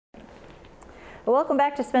Well, welcome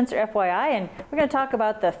back to Spencer FYI, and we're going to talk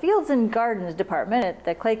about the Fields and Gardens Department at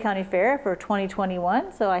the Clay County Fair for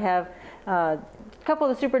 2021. So I have a couple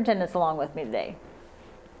of the superintendents along with me today.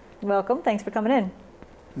 Welcome. Thanks for coming in.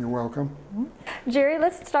 You're welcome. Jerry,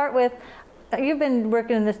 let's start with, you've been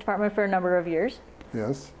working in this department for a number of years.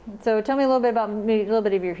 Yes. So tell me a little bit about maybe a little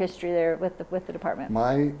bit of your history there with the department.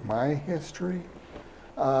 My history?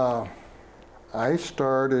 I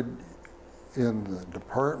started in the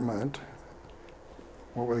department,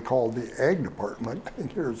 what we called the Ag Department,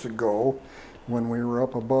 years ago, when we were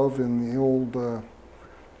up above in the old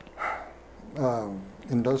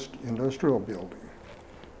industrial building.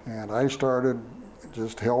 And I started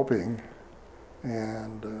just helping,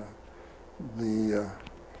 and the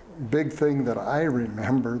big thing that I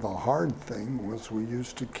remember, the hard thing, was we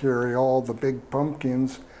used to carry all the big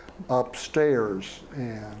pumpkins upstairs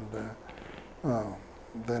and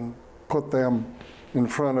then put them in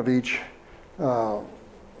front of each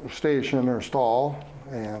station or stall,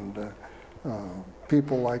 and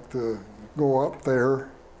people like to go up there,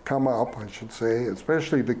 come up, I should say,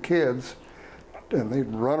 especially the kids, and they'd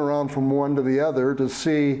run around from one to the other to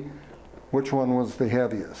see which one was the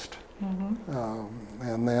heaviest.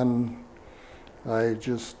 And then I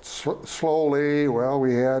just slowly, well,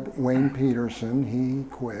 we had Wayne Peterson, he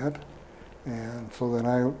quit, and so then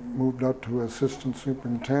I moved up to assistant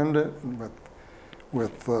superintendent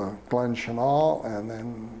with Glenn Chenal, and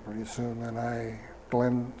then pretty soon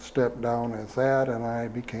Glenn stepped down as that, and I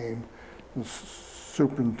became the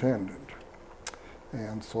superintendent.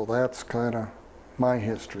 And so that's kind of my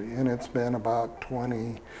history, and it's been about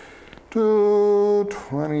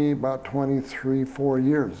 23-4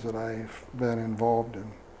 years that I've been involved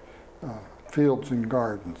in Fields and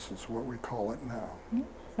Gardens is what we call it now.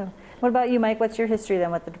 So, what about you, Mike? What's your history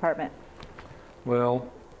then with the department? Well,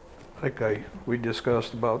 we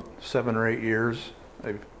discussed about 7 or 8 years.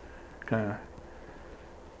 I've kind of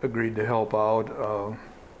agreed to help out.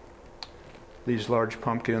 These large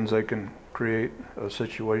pumpkins, I can create a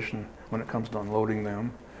situation when it comes to unloading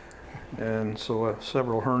them. And so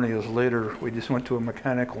several hernias later, we just went to a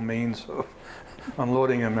mechanical means of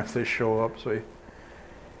unloading them if they show up. So we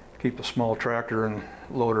keep a small tractor and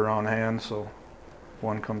loader on hand, so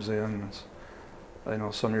one comes in. I know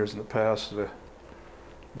some years in the past,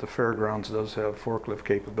 the fairgrounds does have forklift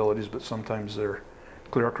capabilities, but sometimes they're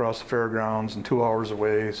clear across the fairgrounds and 2 hours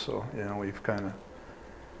away. So, you know, we've kind of,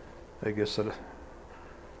 I guess,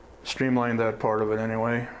 streamlined that part of it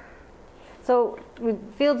anyway. So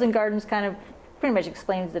Fields and Gardens kind of pretty much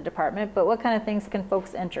explains the department, but what kind of things can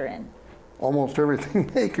folks enter in? Almost everything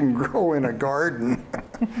they can grow in a garden.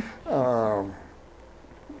 And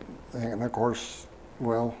of course,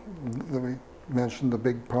 well, we mentioned the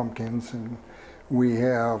big pumpkins, and we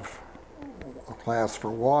have a class for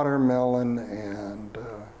watermelon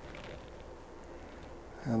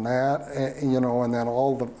and that, you know, and then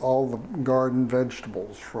all the garden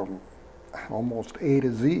vegetables from almost A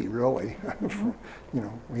to Z, really. You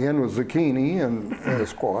know, we end with zucchini and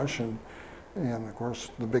squash, and of course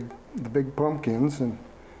the big pumpkins, and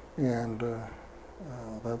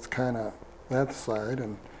that's kind of that side.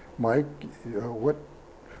 And Mike,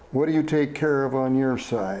 what do you take care of on your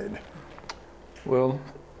side? Well,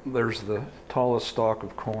 there's the tallest stalk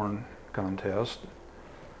of corn contest,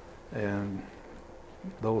 and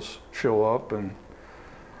those show up, and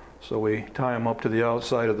so we tie them up to the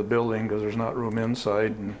outside of the building because there's not room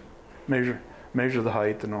inside, and measure the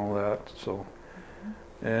height and all that. So,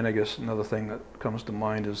 and I guess another thing that comes to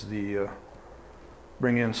mind is the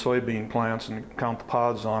bring in soybean plants and count the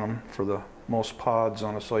pods on them for the most pods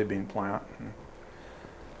on a soybean plant.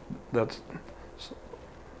 And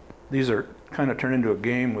these are kind of turned into a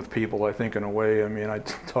game with people, I think, in a way. I mean, I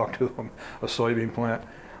talk to them, a soybean plant,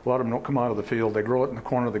 a lot of them don't come out of the field. They grow it in the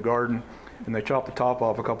corner of the garden, and they chop the top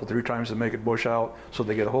off 2-3 times to make it bush out, so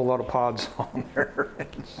they get a whole lot of pods on there.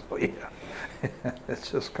 And so, yeah,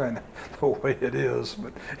 it's just kind of the way it is,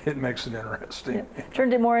 but it makes it interesting. Yeah.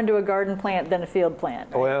 Turned it more into a garden plant than a field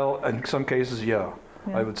plant, right? Well, in some cases, yeah.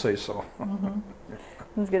 I would say so.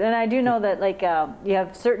 That's good. And I do know that, like, you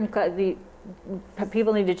have certain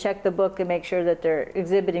people need to check the book and make sure that they're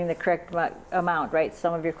exhibiting the correct amount, right?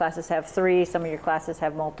 Some of your classes have 3, some of your classes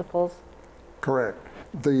have multiples. Correct.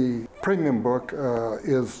 The premium book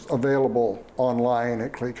is available online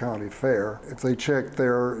at Clay County Fair. If they check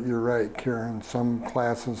there, you're right, Karen. Some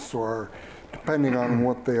classes are, depending on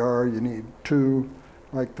what they are, you need 2,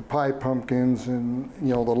 like the pie pumpkins and,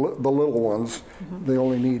 you know, the little ones. They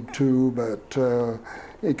only need 2, but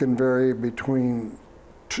it can vary between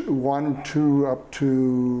 1, 2, up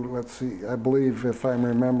to, let's see, I believe if I'm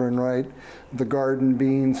remembering right, the garden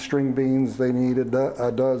beans, string beans, they need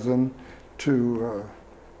a dozen to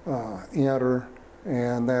enter,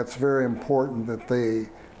 and that's very important that they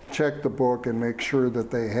check the book and make sure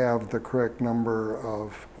that they have the correct number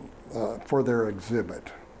of for their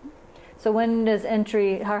exhibit. So when does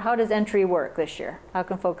entry, how does entry work this year? How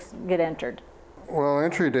can folks get entered? Well,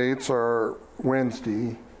 entry dates are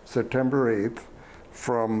Wednesday, September 8th,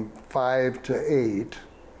 from 5 to 8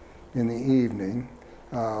 in the evening.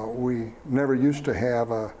 We never used to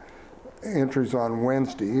have entries on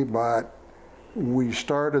Wednesday, but we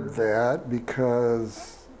started that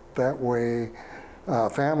because that way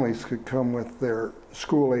families could come with their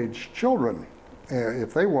school-age children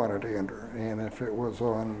if they wanted to enter. And if it was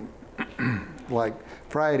on like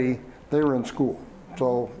Friday, they were in school.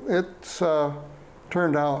 So it's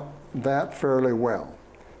turned out that fairly well.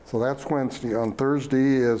 So that's Wednesday. On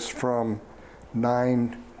Thursday is from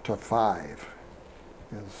 9 to 5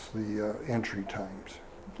 is the entry times.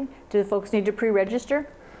 Okay. Do the folks need to pre-register?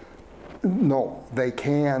 No, they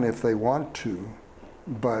can if they want to,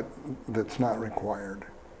 but that's not required.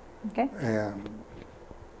 Okay. And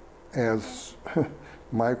as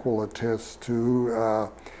Mike will attest to,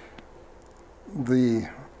 the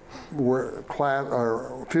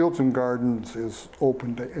Fields and Gardens is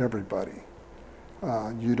open to everybody.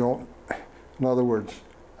 You don't, in other words,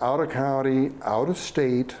 out of county, out of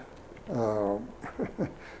state,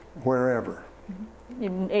 wherever.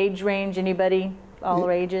 In age range, anybody,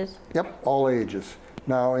 all ages? Yep, all ages.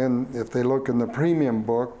 Now, if they look in the premium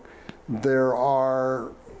book, there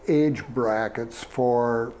are age brackets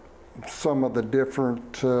for some of the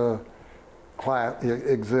different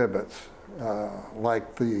exhibits,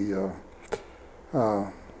 like the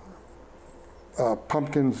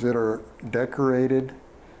pumpkins that are decorated.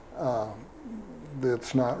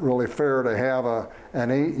 It's not really fair to have an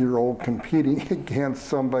 8-year-old competing against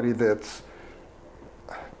somebody that's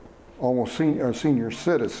almost senior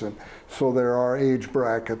citizen. So there are age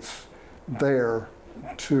brackets there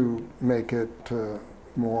to make it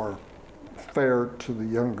more fair to the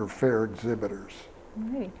younger fair exhibitors.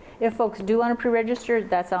 Alrighty. If folks do want to pre-register,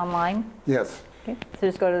 that's online? Yes. Okay. So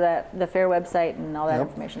just go to the fair website and all that Yep.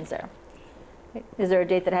 information's there. Okay. Is there a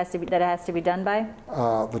date that it has to be done by?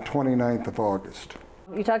 The 29th of August.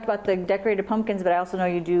 You talked about the decorated pumpkins, but I also know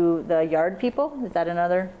you do the yard people. Is that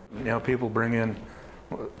another? You know, people bring in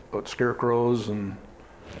scarecrows and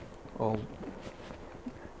all,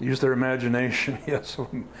 use their imagination, yes,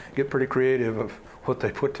 get pretty creative of what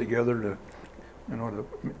they put together to, you know, to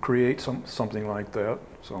create something like that.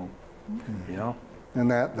 So, yeah.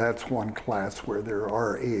 And that's one class where there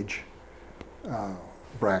are age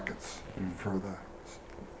brackets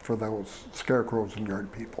for those scarecrows and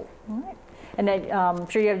yard people. All right. And I'm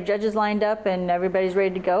sure you have judges lined up and everybody's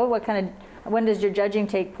ready to go. When does your judging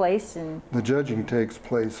take place? And The judging takes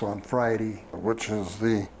place on Friday, which is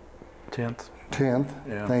the 10th. 10th.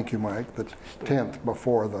 Yeah. Thank you, Mike. The 10th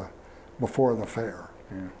before the fair.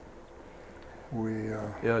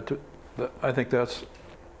 Yeah. I think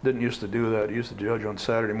didn't used to do that. It used to judge on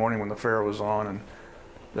Saturday morning when the fair was on, and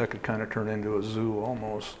that could kind of turn into a zoo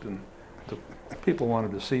almost. And people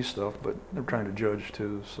wanted to see stuff, but they're trying to judge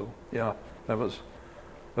too. So yeah, that was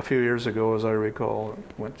a few years ago, as I recall.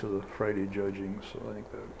 Went to the Friday judging, so I think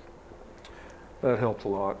that helped a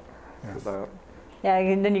lot with that. yeah,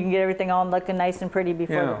 and then you can get everything all looking nice and pretty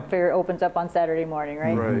before the fair opens up on Saturday morning,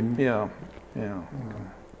 right? Right. Yeah. Yeah.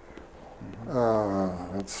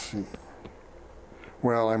 Let's see.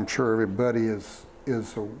 Well, I'm sure everybody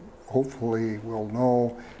hopefully will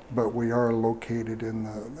know, but we are located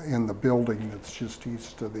in the building that's just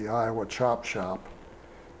east of the Iowa Chop Shop.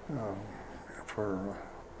 For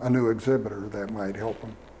a new exhibitor, that might help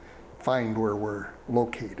them find where we're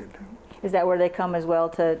located. Is that where they come as well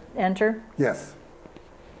to enter? Yes.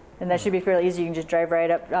 And that should be fairly easy. You can just drive right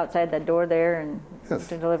up outside that door there and Yes.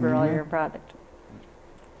 to deliver all your product.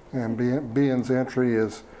 And Bean's entry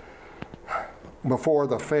is before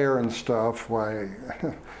the fair and stuff. Why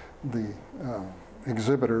the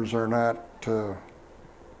exhibitors are not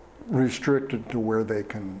restricted to where they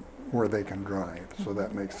can drive, so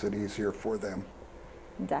that makes it easier for them.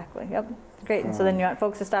 Exactly. Yep. Great. And so then you want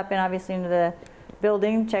folks to stop in, obviously, into the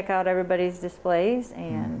building, check out everybody's displays,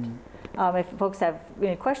 and if folks have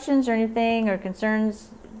any questions or anything or concerns,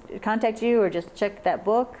 contact you or just check that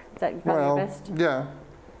book. Is that probably best? Yeah.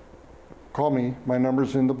 Call me. My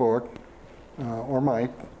number's in the book, or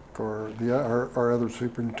Mike, or our other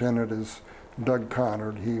superintendent is Doug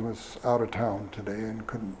Connard. He was out of town today and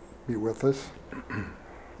couldn't be with us.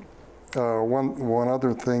 One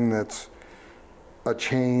other thing that's a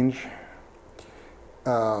change.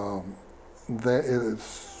 That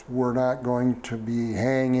is, we're not going to be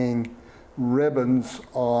hanging ribbons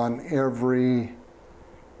on every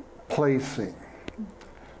placing.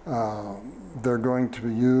 They're going to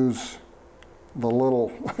use the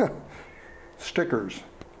little stickers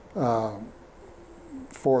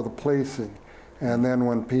for the placing. And then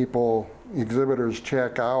when exhibitors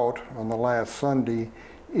check out on the last Sunday,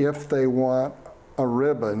 if they want a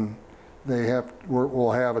ribbon,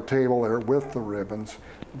 we'll have a table there with the ribbons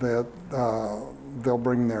that they'll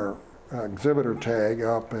bring their exhibitor tag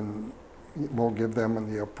up and we'll give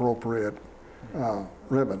them the appropriate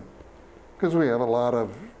ribbon. Because we have a lot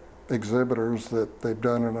of exhibitors that they've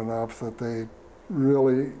done it enough that they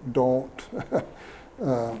really don't,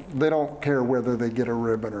 they don't care whether they get a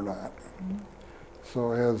ribbon or not.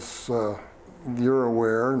 So as you're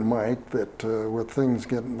aware, and Mike, that with things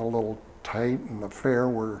getting a little tight in the fair,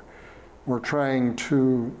 we're trying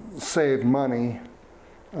to save money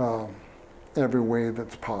every way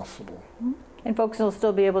that's possible. And folks will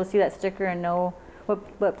still be able to see that sticker and know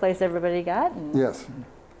what place everybody got? Yes.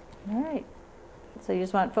 All right. So you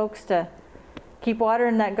just want folks to keep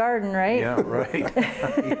watering that garden, right? Yeah, right.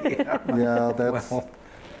 Yeah,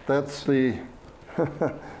 that's the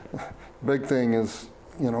big thing is,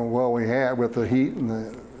 we had with the heat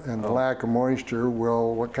and the lack of moisture,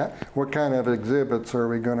 well, what kind of exhibits are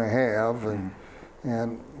we going to have?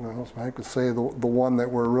 And I could say the one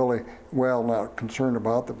that we're really, not concerned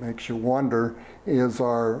about that makes you wonder is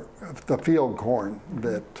the field corn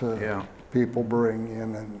that people bring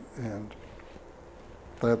in, and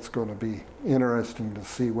that's going to be interesting to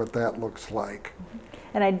see what that looks like.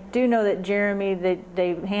 And I do know that Jeremy,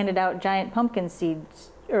 they handed out giant pumpkin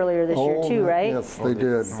seeds earlier this year too, right? Yes, they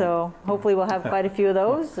did. So hopefully we'll have quite a few of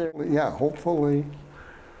those. Yeah, hopefully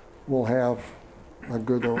we'll have a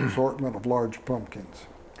good assortment of large pumpkins.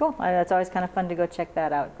 Cool. That's always kind of fun to go check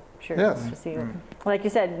that out. Sure. Yes. To see. Like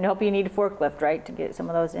you said, hope you need a forklift, right, to get some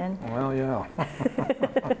of those in? Well, yeah.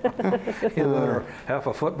 Either half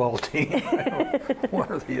a football team, one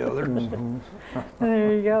or the other.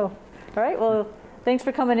 There you go. All right. Well, thanks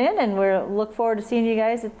for coming in, and we'll look forward to seeing you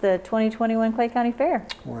guys at the 2021 Clay County Fair.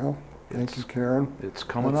 Well, thank you, Karen. It's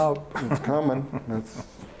coming up. It's coming. Let's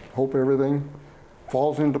hope everything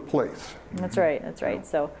falls into place. That's right. That's right.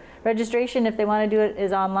 So registration, if they want to do it,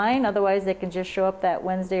 is online. Otherwise, they can just show up that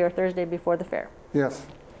Wednesday or Thursday before the fair. Yes.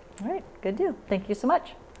 All right. Good deal. Thank you so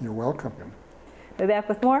much. You're welcome. We'll be back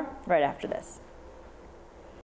with more right after this.